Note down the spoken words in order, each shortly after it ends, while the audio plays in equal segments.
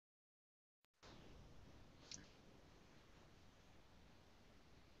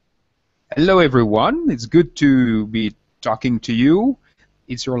Hello everyone, it's good to be talking to you.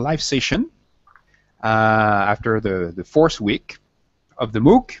 It's your live session after the fourth week of the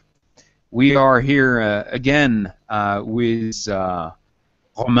MOOC. We are here again with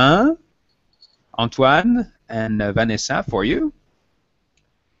Romain, Antoine, and Vanessa for you.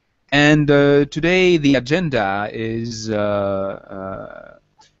 And today the agenda is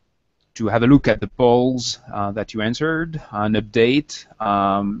to have a look at the polls that you answered, an update,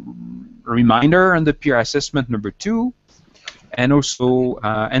 reminder on the peer assessment number 2, and also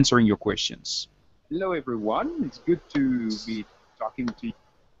answering your questions. Hello everyone, it's good to be talking to you.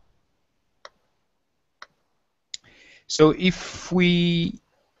 So if we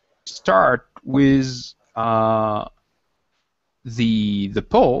start with the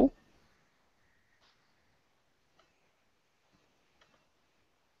poll,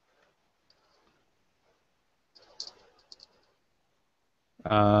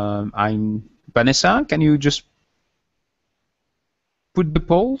 I'm Vanessa. Can you just put the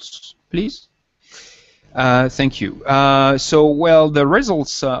polls, please? Thank you. So, well, the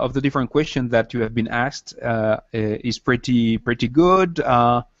results of the different questions that you have been asked is pretty good.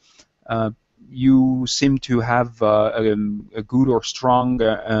 You seem to have a good or strong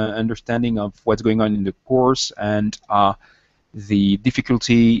understanding of what's going on in the course, and the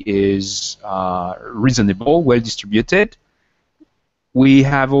difficulty is reasonable, well distributed. We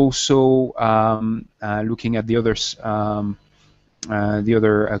have also looking at the others, the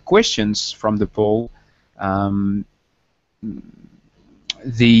other questions from the poll.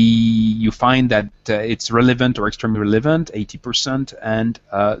 You find that it's relevant or extremely relevant, 80%, and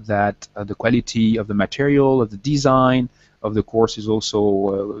that the quality of the material, of the design of the course is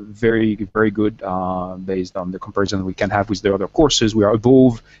also very good based on the comparison we can have with the other courses. We are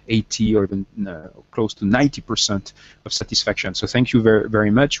above 80 or even close to 90% of satisfaction. So thank you very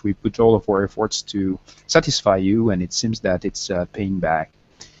much. We put all of our efforts to satisfy you, and it seems that it's paying back.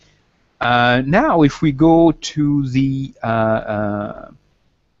 Now, if we go to the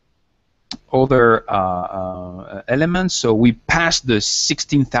other elements, so we passed the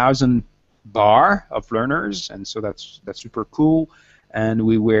 16,000 bar of learners, and so that's super cool. And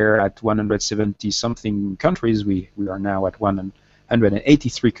we were at 170 something countries. We are now at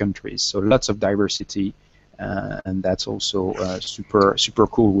 183 countries. So lots of diversity, and that's also super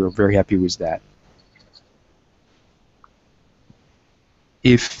cool. We're very happy with that.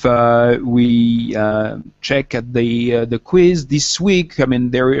 If we check at the quiz this week, I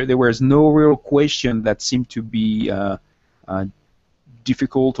mean, there was no real question that seemed to be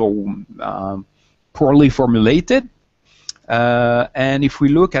difficult or poorly formulated. And if we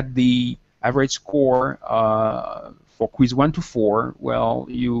look at the average score for quiz 1 to 4, well,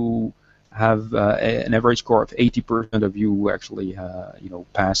 you have an average score of 80% of you actually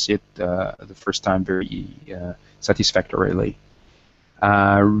pass it the first time very satisfactorily.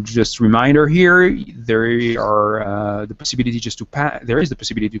 Just reminder here, there are the possibility just to pass. There is the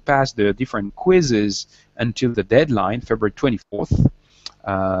possibility to pass the different quizzes until the deadline, February 24th.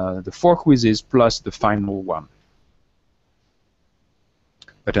 The 4 quizzes plus the final one.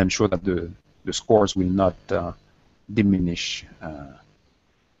 But I'm sure that the scores will not diminish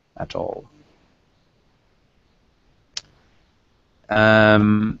at all.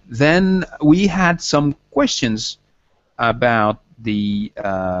 Then we had some questions about the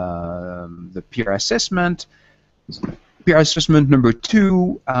peer assessment. Peer assessment number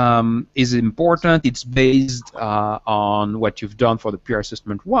 2 is important. It's based on what you've done for the peer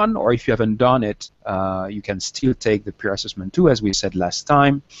assessment 1, or if you haven't done it, you can still take the peer assessment 2, as we said last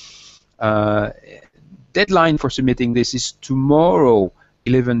time. Deadline for submitting this is tomorrow,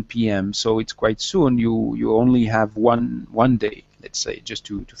 11 p.m., so it's quite soon. You only have one day, let's say, just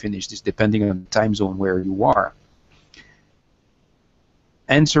to finish this, depending on the time zone where you are.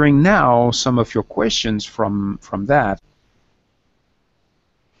 Answering now some of your questions from that.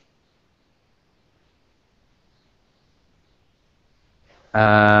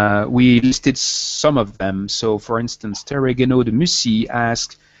 We listed some of them. So, for instance, Terregeno de Mussy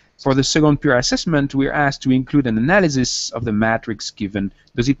asked, for the second peer assessment, we're asked to include an analysis of the matrix given.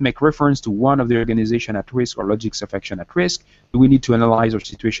 Does it make reference to one of the organization at risk or logics of action at risk? Do we need to analyze our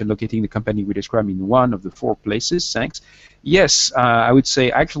situation locating the company we describe in one of the 4 places? Thanks. Yes, I would say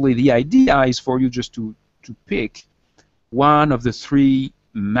actually the idea is for you just to pick one of the 3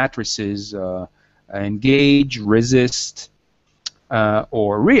 matrices, engage, resist,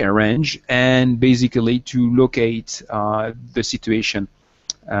 or rearrange, and basically to locate the situation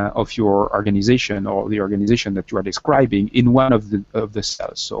of your organization or the organization that you are describing in one of the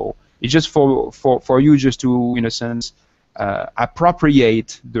cells. So it's just for you just to, in a sense,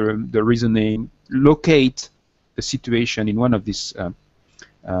 appropriate the reasoning, locate the situation in one of these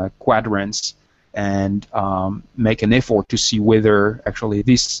quadrants, and make an effort to see whether actually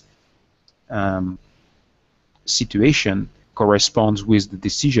this situation corresponds with the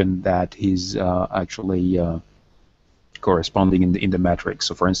decision that is actually corresponding in the matrix.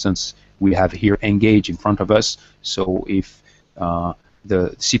 So for instance, we have here engage in front of us. So if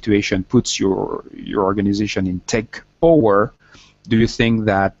the situation puts your organization in tech power, do you think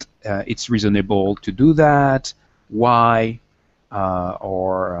that it's reasonable to do that? Why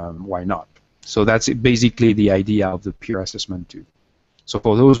or why not? So that's basically the idea of the peer assessment 2. So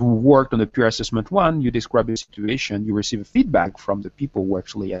for those who worked on the peer assessment 1, you describe the situation, you receive feedback from the people who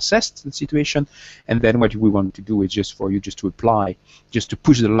actually assessed the situation, and then what we want to do is just for you just to apply, just to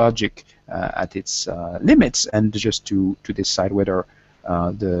push the logic at its limits, and just to decide whether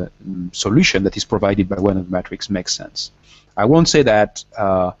the solution that is provided by one of the matrix makes sense. I won't say that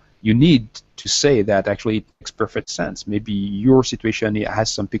you need to say that actually it makes perfect sense. Maybe your situation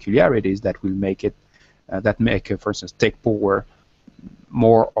has some peculiarities that will make it, for instance, tech power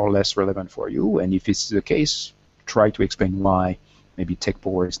more or less relevant for you, and if it's the case, try to explain why maybe tech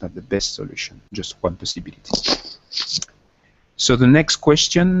power is not the best solution, just one possibility. So the next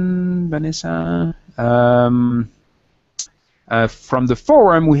question, Vanessa, from the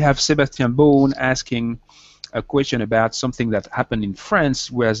forum we have Sébastien Beaune asking a question about something that happened in France,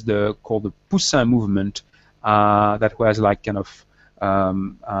 was called the Poussin movement, that was like kind of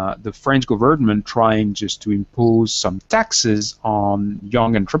the French government trying just to impose some taxes on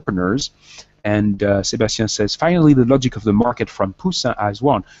young entrepreneurs. And Sébastien says, finally the logic of the market from Poussin has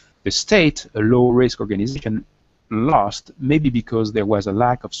won. The state, a low-risk organization, lost, maybe because there was a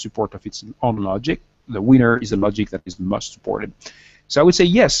lack of support of its own logic. The winner is a logic that is the most supported. So I would say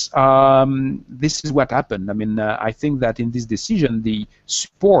yes, this is what happened. I mean, I think that in this decision, the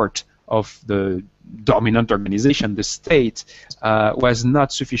support of the dominant organization, the state, was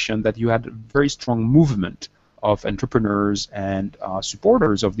not sufficient, that you had a very strong movement of entrepreneurs and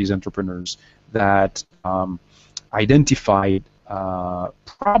supporters of these entrepreneurs that identified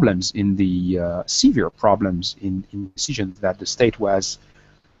problems in the severe problems in decisions that the state was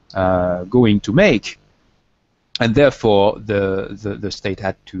going to make, and therefore the state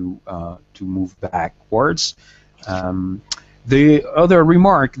had to move backwards. The other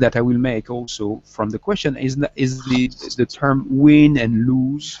remark that I will make also from the question is the term win and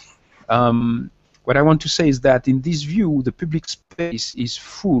lose. What I want to say is that in this view, the public space is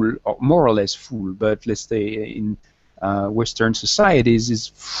full, or more or less full, but let's say in Western societies is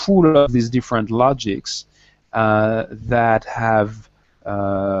full of these different logics that have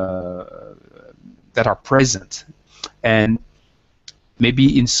that are present, and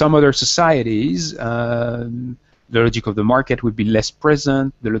maybe in some other societies the logic of the market will be less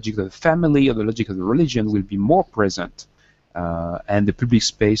present, the logic of the family or the logic of the religion will be more present, and the public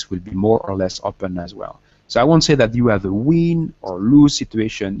space will be more or less open as well. So I won't say that you have a win or lose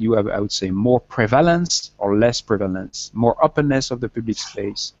situation. You have, I would say, more prevalence or less prevalence, more openness of the public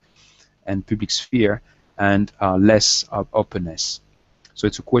space and public sphere, and less of openness. So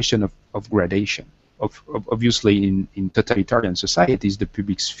it's a question of gradation. Obviously, in totalitarian societies, the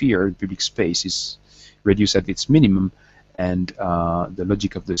public sphere, the public space is reduced at its minimum, and the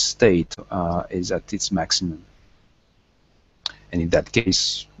logic of the state is at its maximum. And in that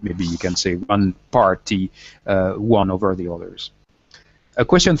case, maybe you can say one party won over the others. A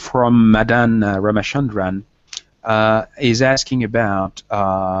question from Madan Ramachandran is asking about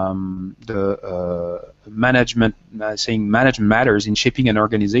the management, saying management matters in shaping an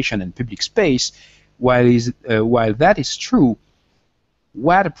organization and public space. While that is true,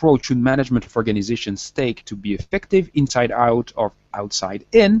 what approach should management of organizations take to be effective, inside out or outside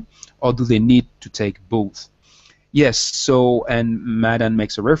in, or do they need to take both? Yes, so, and Madan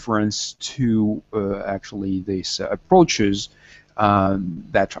makes a reference to actually these approaches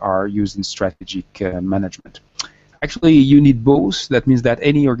that are used in strategic management. Actually, you need both. That means that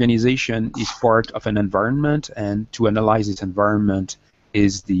any organization is part of an environment, and to analyze its environment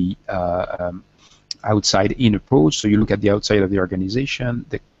is the outside-in approach. So you look at the outside of the organization,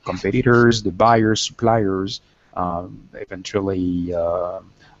 the competitors, the buyers, suppliers, eventually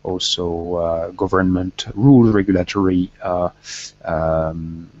also government rules, regulatory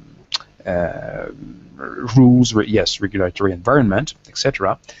rules, regulatory environment,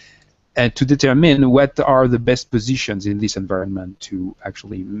 etc., and to determine what are the best positions in this environment to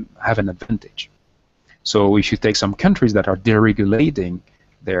actually have an advantage. So if you take some countries that are deregulating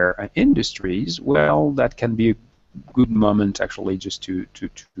their industries, well, that can be a good moment actually just to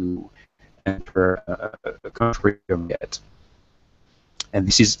enter a country yet. And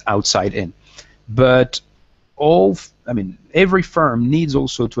this is outside in. But every firm needs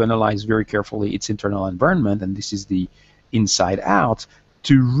also to analyze very carefully its internal environment, and this is the inside out,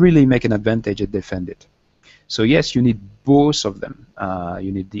 to really make an advantage and defend it. So yes, you need both of them.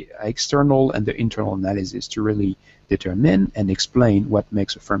 You need the external and the internal analysis to really determine and explain what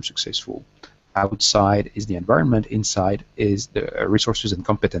makes a firm successful. Outside is the environment, inside is the resources and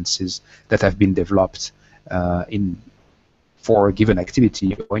competencies that have been developed for a given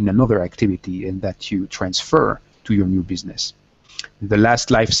activity or in another activity, and that you transfer to your new business. In the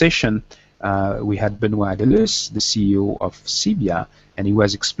last live session, we had Benoit Deleuze, the CEO of Cibia, and he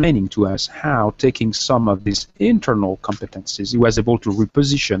was explaining to us how, taking some of these internal competencies, he was able to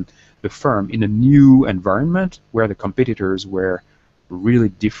reposition the firm in a new environment where the competitors were really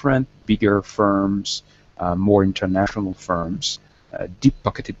different, bigger firms, more international firms,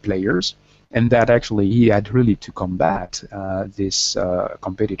 deep-pocketed players, and that actually he had really to combat these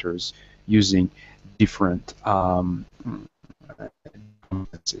competitors using different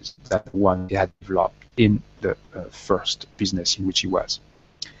competencies that one he had developed in the first business in which he was.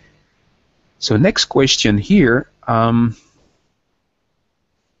 So next question here.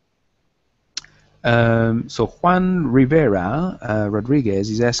 So Juan Rivera Rodriguez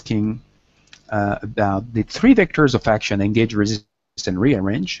is asking about the three vectors of action: engage, resist, and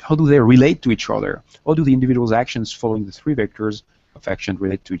rearrange. How do they relate to each other? How do the individual's actions following the three vectors of action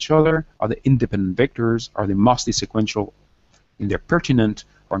relate to each other? Are they independent vectors? Are they mostly sequential in their pertinent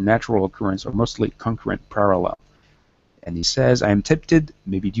or natural occurrence, or mostly concurrent parallel? And he says, I am tempted,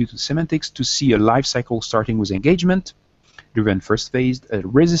 maybe due to semantics, to see a life cycle starting with engagement, driven first phase, a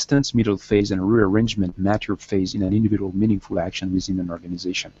resistance middle phase, and a rearrangement mature phase in an individual meaningful action within an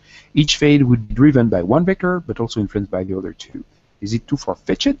organization. Each phase would be driven by one vector, but also influenced by the other two. Is it too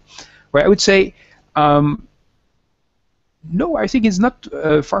far-fetched? Well, I would say, no, I think it's not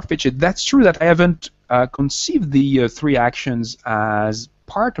far-fetched. That's true that I haven't conceived the three actions as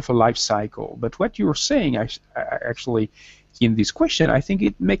part of a life cycle. But what you're saying, actually, in this question, I think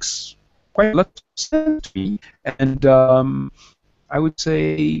it makes quite a lot of sense to me. And I would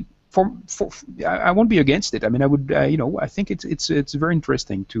say, I won't be against it. I mean, I would, I think it's very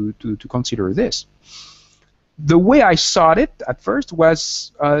interesting to consider this. The way I saw it at first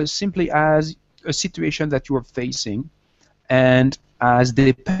was simply as a situation that you are facing, and as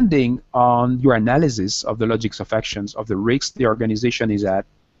depending on your analysis of the logics of actions, of the risks the organization is at,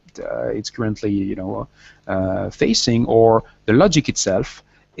 it's currently, facing, or the logic itself,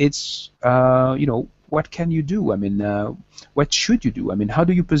 it's, what can you do? I mean, what should you do? I mean, how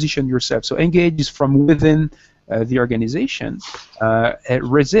do you position yourself? So engage is from within the organization,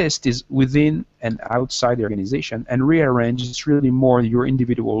 resist is within and outside the organization, and rearrange is really more your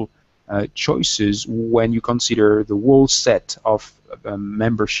individual choices when you consider the whole set of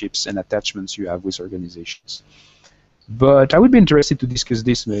memberships and attachments you have with organizations. But I would be interested to discuss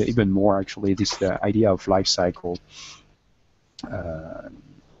this even more, actually, this idea of life cycle,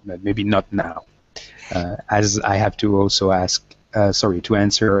 maybe not now, as I have to also ask, to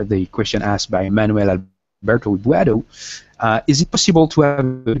answer the question asked by Manuel Alberto Buado. Is it possible to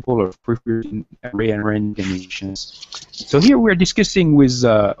have people of preferred rearranged conditions? So here we're discussing with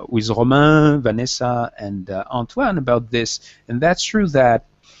Romain, Vanessa, and Antoine about this, and that's true that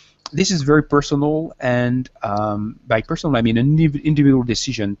this is very personal, and by personal I mean an individual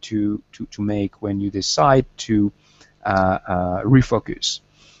decision to make when you decide to refocus.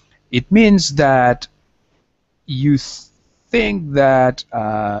 It means that you think that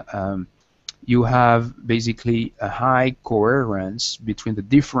you have basically a high coherence between the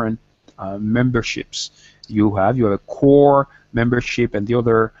different memberships you have. You have a core membership and the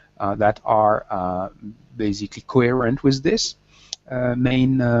other that are basically coherent with this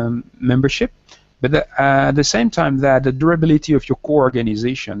main membership. But at the same time, that the durability of your core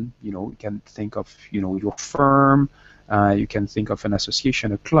organization, you can think of your firm, you can think of an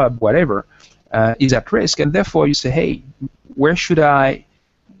association, a club, whatever, is at risk, and therefore you say, hey, what should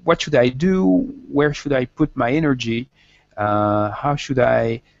I do? Where should I put my energy? How should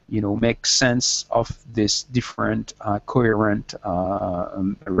I, make sense of this different coherent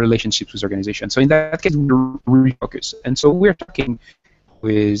relationships with organizations? So in that case, we refocus. And so we're talking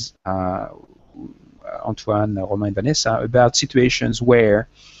with Antoine, Romain, and Vanessa about situations where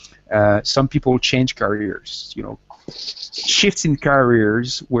some people change careers. Shifts in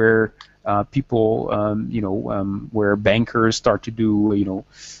careers where people, where bankers start to do,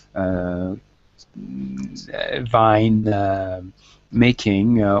 vine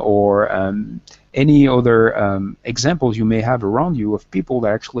making or any other examples you may have around you of people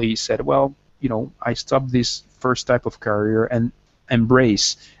that actually said, well, I stopped this first type of career and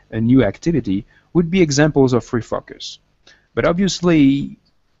embrace a new activity, would be examples of refocus. But obviously,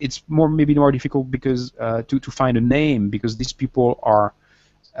 it's maybe more difficult because to find a name, because these people are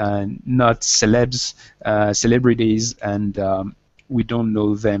not celebrities, and we don't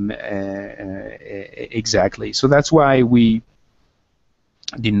know them exactly. So that's why we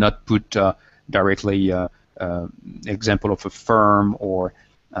did not put directly example of a firm or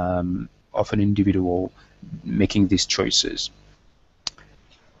of an individual making these choices.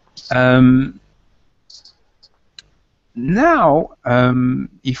 Now,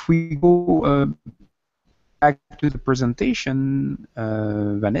 if we go back to the presentation,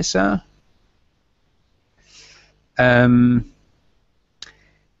 Vanessa, and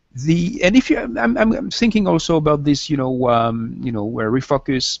if you, I'm thinking also about this,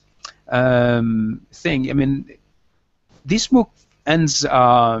 refocus thing. I mean, this MOOC ends,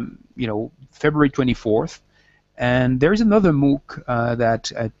 February 24th. And there is another MOOC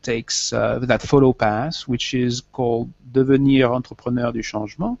that takes that follow path, which is called Devenir Entrepreneur du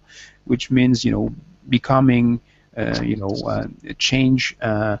Changement, which means becoming a change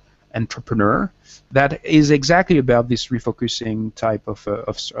entrepreneur. That is exactly about this refocusing type of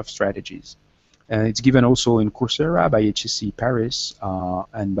strategies. It's given also in Coursera by HSC Paris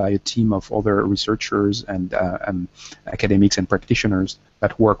and by a team of other researchers and academics and practitioners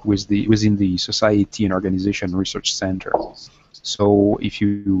that work within the Society and Organization Research Center. So if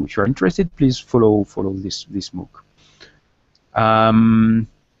you're interested, please follow this MOOC.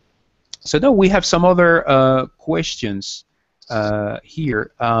 So now we have some other questions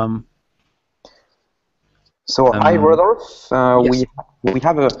here. Hi, Rodolphe. Yes. We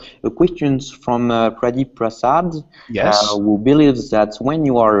have a question from Pradeep Prasad, yes. Who believes that when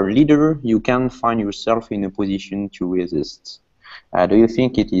you are a leader, you can find yourself in a position to resist. Do you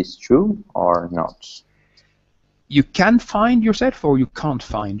think it is true or not? You can find yourself, or you can't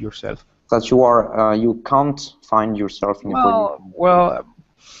find yourself? That you can't find yourself in a position. Well,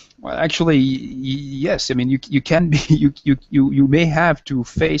 actually, yes. I mean, you can be. You may have to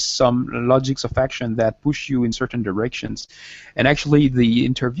face some logics of action that push you in certain directions. And actually, the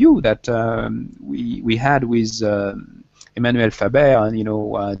interview that we had with Emmanuel Faber,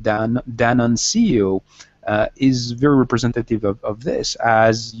 Danone CEO, is very representative of this.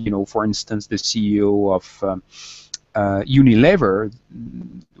 As for instance, the CEO of Unilever.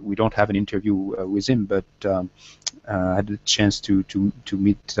 We don't have an interview with him, but I had a chance to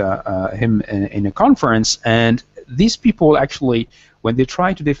meet him in a conference, and these people actually, when they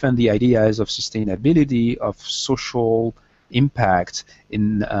try to defend the ideas of sustainability, of social impact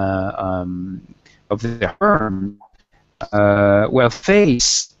of their firm,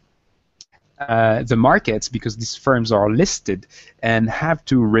 face the markets, because these firms are listed and have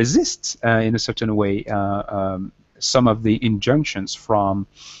to resist in a certain way some of the injunctions from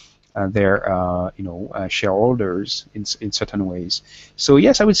their shareholders in certain ways. So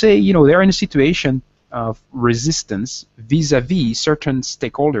yes, I would say they're in a situation of resistance vis-a-vis certain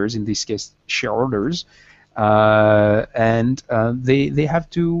stakeholders, in this case shareholders, and they have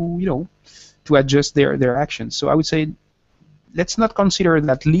to to adjust their actions. So I would say let's not consider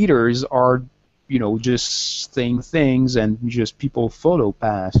that leaders are just saying things and just people follow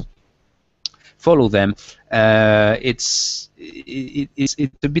them. It's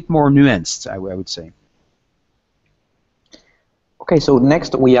a bit more nuanced, I would say. Okay, so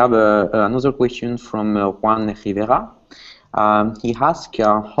next we have another question from Juan Rivera. He asks,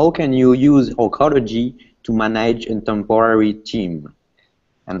 how can you use orgology to manage a temporary team?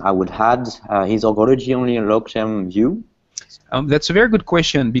 And I would add, is orgology only a long-term view? That's a very good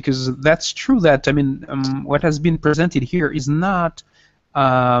question, because that's true that, I mean, what has been presented here is not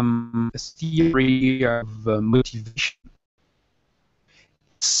a theory of motivation.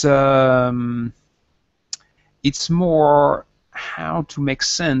 It's more how to make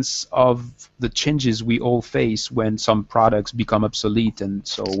sense of the changes we all face when some products become obsolete and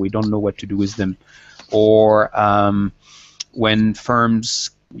so we don't know what to do with them, or when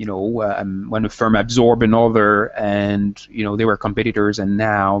firms, when a firm absorbed another and they were competitors and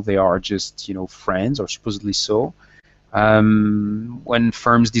now they are just friends, or supposedly so. When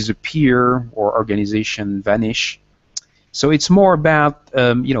firms disappear or organizations vanish. So it's more about,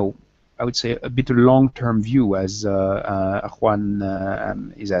 I would say a bit of long-term view, as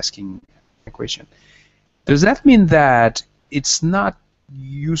Juan is asking a question. Does that mean that it's not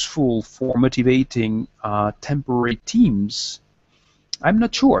useful for motivating temporary teams? I'm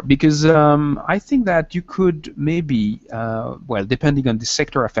not sure, because I think that you could maybe, well, depending on the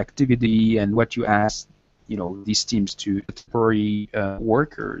sector of activity and what you ask, these teams to temporary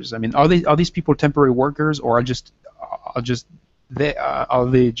workers. I mean, are these people temporary workers, or are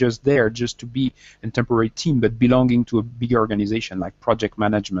they just there just to be a temporary team, but belonging to a big organization like project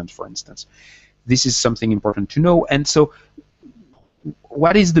management, for instance? This is something important to know. And so,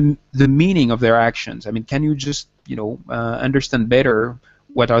 what is the meaning of their actions? I mean, can you just understand better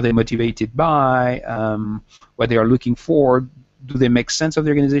what are they motivated by, what they are looking for? Do they make sense of the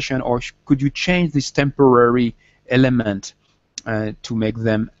organization, or could you change this temporary element to make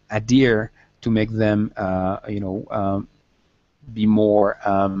them adhere, to make them be more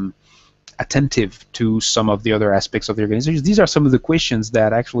attentive to some of the other aspects of the organization? These are some of the questions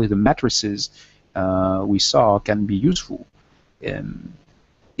that actually the matrices we saw can be useful.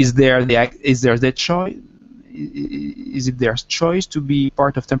 Is there choice? Is it their choice to be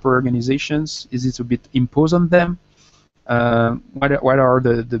part of temporary organizations? Is it a bit imposed on them? What are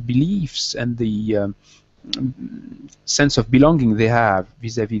the beliefs and the sense of belonging they have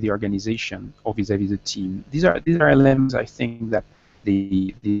vis-à-vis the organization or vis-à-vis the team? These are elements I think that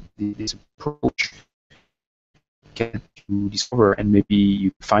this approach can you discover, and maybe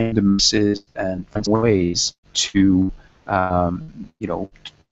you find the misses and find ways to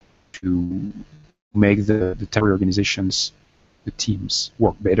to make the temporary organizations, the teams,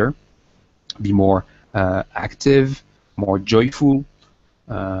 work better, be more active, more joyful,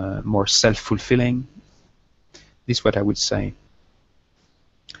 more self-fulfilling. This is what I would say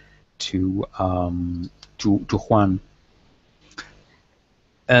to Juan.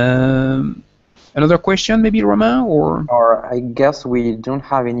 Another question, maybe, Romain, or I guess we don't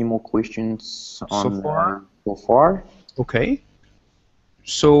have any more questions on so far. Okay.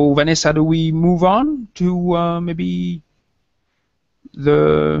 So, Vanessa, do we move on to maybe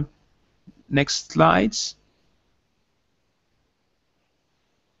the next slides?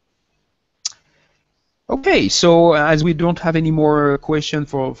 Okay, so as we don't have any more questions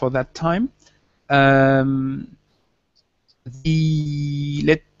for that time,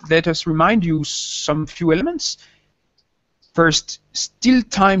 let us remind you some few elements. First, still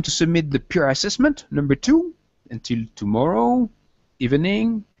time to submit the peer assessment, number 2, until tomorrow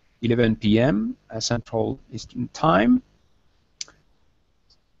evening, 11 p.m. Central Eastern Time.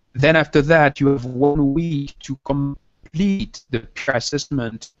 Then after that, you have 1 week to complete the peer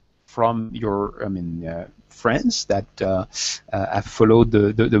assessment from your friends that have followed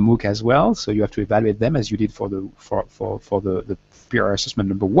the MOOC as well. So you have to evaluate them as you did for the peer assessment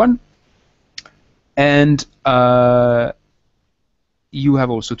number 1. And you have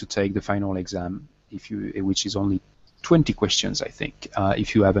also to take the final exam, which is only 20 questions, I think,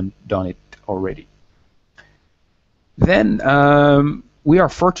 if you haven't done it already. Then we are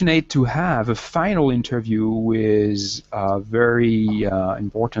fortunate to have a final interview with a very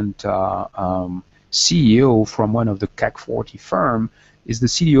important CEO from one of the CAC 40 firm. Is the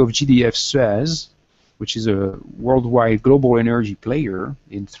CEO of GDF Suez, which is a worldwide global energy player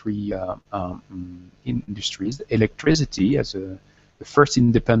in 3 industries: electricity as the first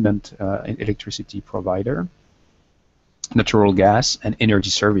independent electricity provider, natural gas, and energy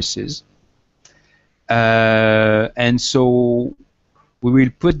services. And so we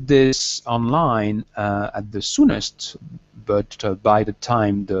will put this online at the soonest, but by the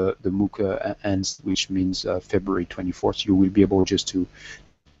time the MOOC ends, which means February 24th, you will be able just to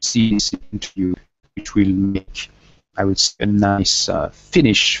see this interview, which will make, I would say, a nice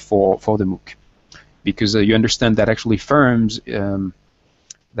finish for the MOOC. Because you understand that actually firms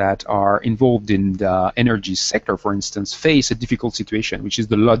that are involved in the energy sector, for instance, face a difficult situation, which is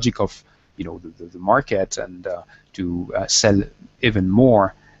the logic of the market, and to sell even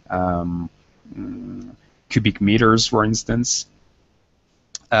more cubic meters, for instance,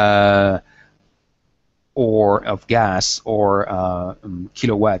 or of gas, or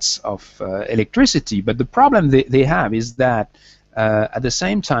kilowatts of electricity. But the problem they have is that at the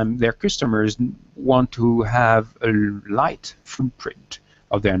same time, their customers want to have a light footprint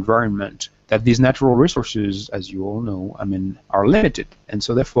of their environment, that these natural resources, as you all know, are limited. And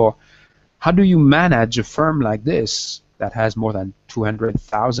so therefore, how do you manage a firm like this that has more than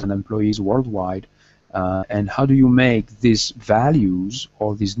 200,000 employees worldwide, and how do you make these values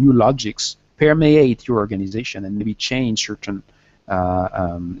or these new logics permeate your organization and maybe change certain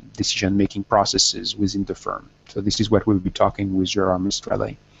decision-making processes within the firm? So this is what we'll be talking with Gerard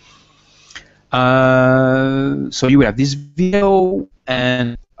Mistrale. So you will have this video,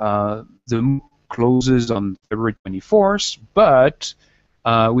 and the MOOC closes on February 24th, but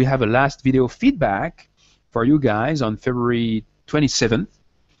we have a last video feedback for you guys on February 27th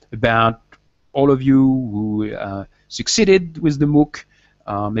about all of you who succeeded with the MOOC,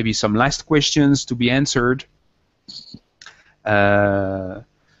 maybe some last questions to be answered. So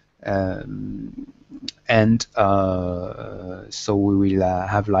we will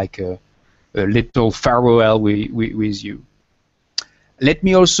have like a little farewell with you. Let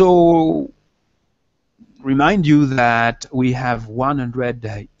me also remind you that we have 100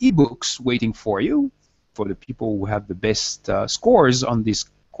 ebooks waiting for you, for the people who have the best scores on these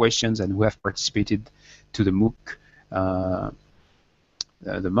questions and who have participated to the MOOC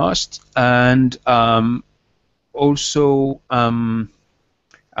the most. And also,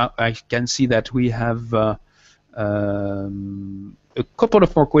 I can see that we have a couple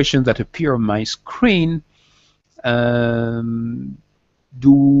of more questions that appear on my screen.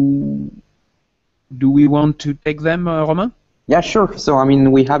 Do we want to take them, Romain? Yeah, sure. So, I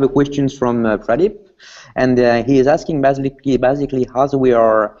mean, we have a question from Pradeep, and he is asking basically, as we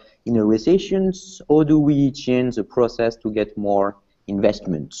are in a recession, how do we change the process to get more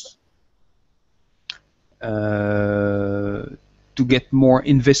investments? To get more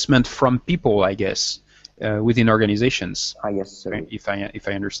investment from people, I guess, within organizations. Yes, sir. If I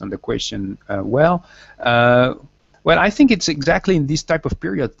understand the question well. Well, I think it's exactly in this type of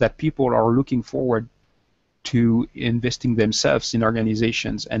period that people are looking forward to investing themselves in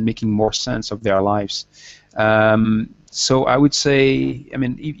organizations and making more sense of their lives. So I would say, I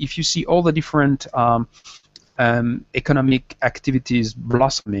mean, if you see all the different economic activities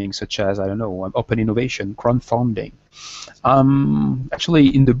blossoming, such as, I don't know, open innovation, crowdfunding.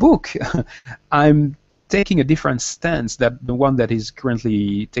 Actually, in the book, I'm taking a different stance than the one that is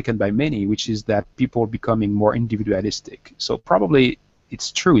currently taken by many, which is that people are becoming more individualistic. So probably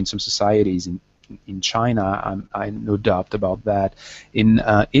it's true in some societies. In China, I no doubt about that. In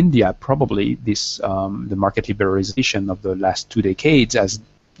India, probably this the market liberalization of the last 2 decades has,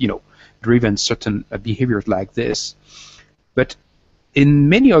 driven certain behaviors like this. But in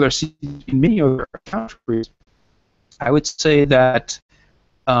many other countries, I would say that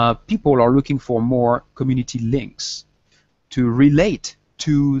people are looking for more community links to relate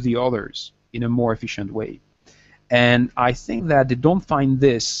to the others in a more efficient way. And I think that they don't find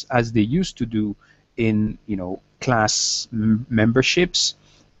this as they used to do in, class memberships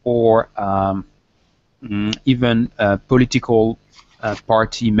or even political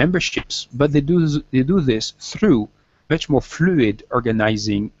party memberships, but they do this through much more fluid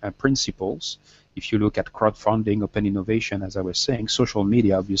organizing principles. If you look at crowdfunding, open innovation, as I was saying, social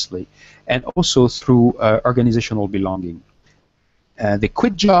media, obviously, and also through organizational belonging. They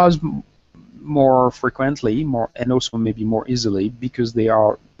quit jobs more frequently, and also maybe more easily, because they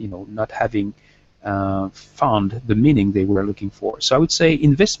are, not having found the meaning they were looking for. So I would say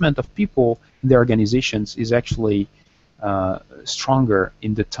investment of people in their organizations is actually stronger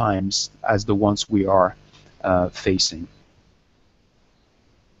in the times as the ones we are facing.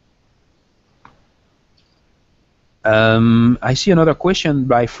 I see another question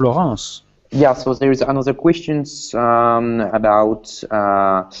by Florence. Yeah, so there is another questions about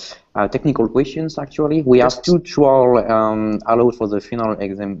technical questions. Actually, we have two trial allowed for the final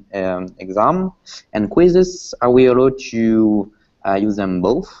exam and quizzes. Are we allowed to use them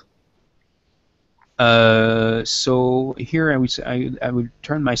both? So here I would say I will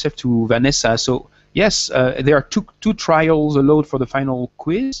turn myself to Vanessa. So yes, there are two trials allowed for the final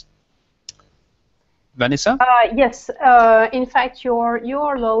quiz. Vanessa? Yes. In fact,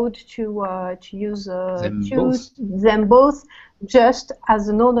 you're allowed to use them both. Just as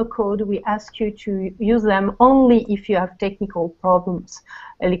an honor code, we ask you to use them only if you have technical problems,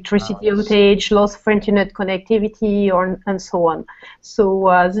 electricity outage, loss of internet connectivity, and so on. So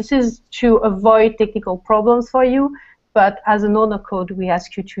this is to avoid technical problems for you. But as an honor code, we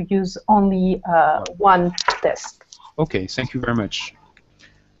ask you to use only one test. Okay. Thank you very much.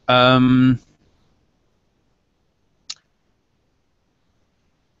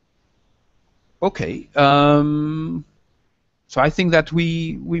 Okay, so I think that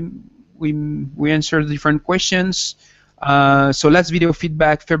we answered different questions. So last video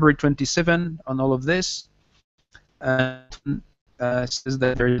feedback February 27 on all of this. Says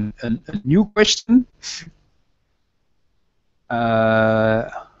that there is a new question.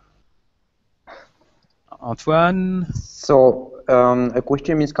 Antoine. So a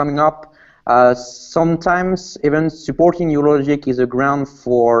question is coming up. Sometimes even supporting your logic is a ground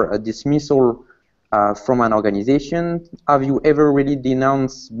for a dismissal from an organization. Have you ever really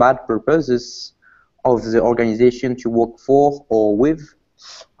denounced bad purposes of the organization to work for or with?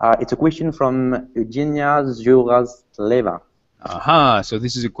 It's a question from Eugenia Zurasleva. Aha, so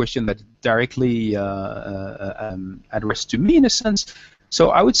this is a question that directly addressed to me in a sense.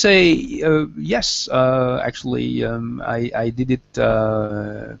 So I would say yes. Actually, I did it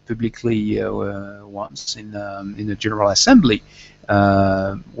publicly once in the General Assembly,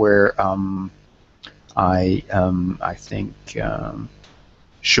 where I think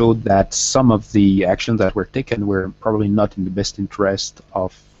showed that some of the actions that were taken were probably not in the best interest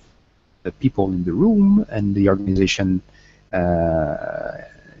of the people in the room and the organization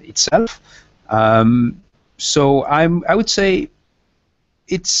itself. So I would say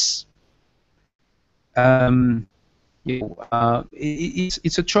it's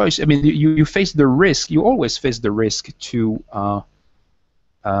it's a choice. I mean, you face the risk. You always face the risk to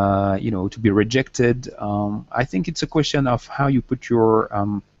to be rejected. I think it's a question of how you put your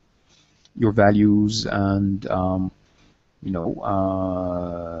values and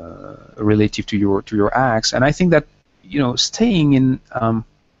relative to your acts. And I think that staying in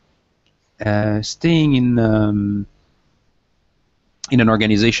an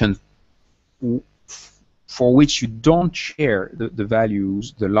organization for which you don't share the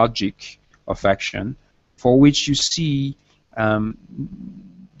values, the logic of action, for which you see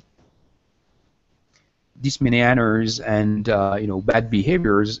misdemeanors and bad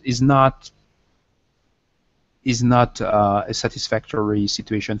behaviors is not a satisfactory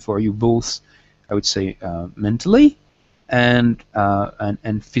situation for you, both I would say mentally and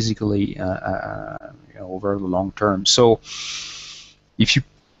physically over the long term. So if you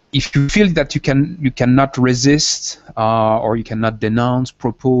feel that you cannot resist or you cannot denounce,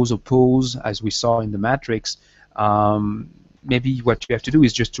 propose, oppose, as we saw in the matrix, maybe what you have to do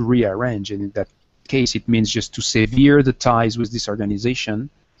is just to rearrange, and in that case it means just to sever the ties with this organization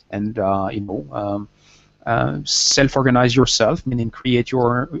and self-organize yourself, meaning create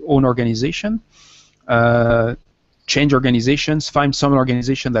your own organization, change organizations, find some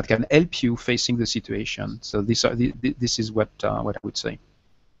organization that can help you facing the situation. So this is what I would say.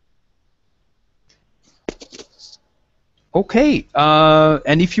 Okay,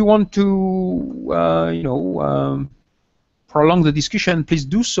 and if you want to prolong the discussion, please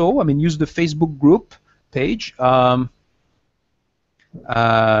do so. I mean, use the Facebook group page. So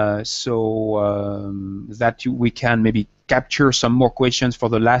that we can maybe capture some more questions for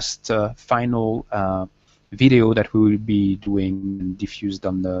the last final video that we will be doing and diffused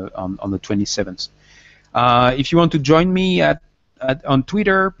on the 27th. If you want to join me on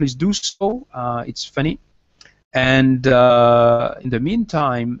Twitter, please do so. It's funny. And in the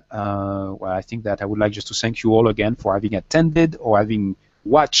meantime, well, I think that I would like just to thank you all again for having attended or having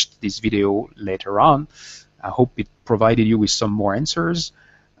watched this video later on. I hope it provided you with some more answers.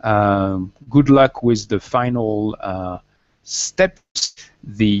 Good luck with the final steps,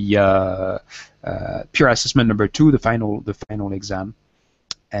 the peer assessment number 2, the final exam,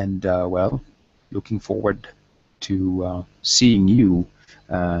 and well, looking forward to seeing you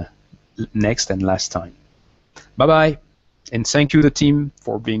next and last time. Bye bye, and thank you the team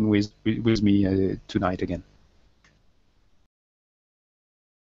for being with me tonight again.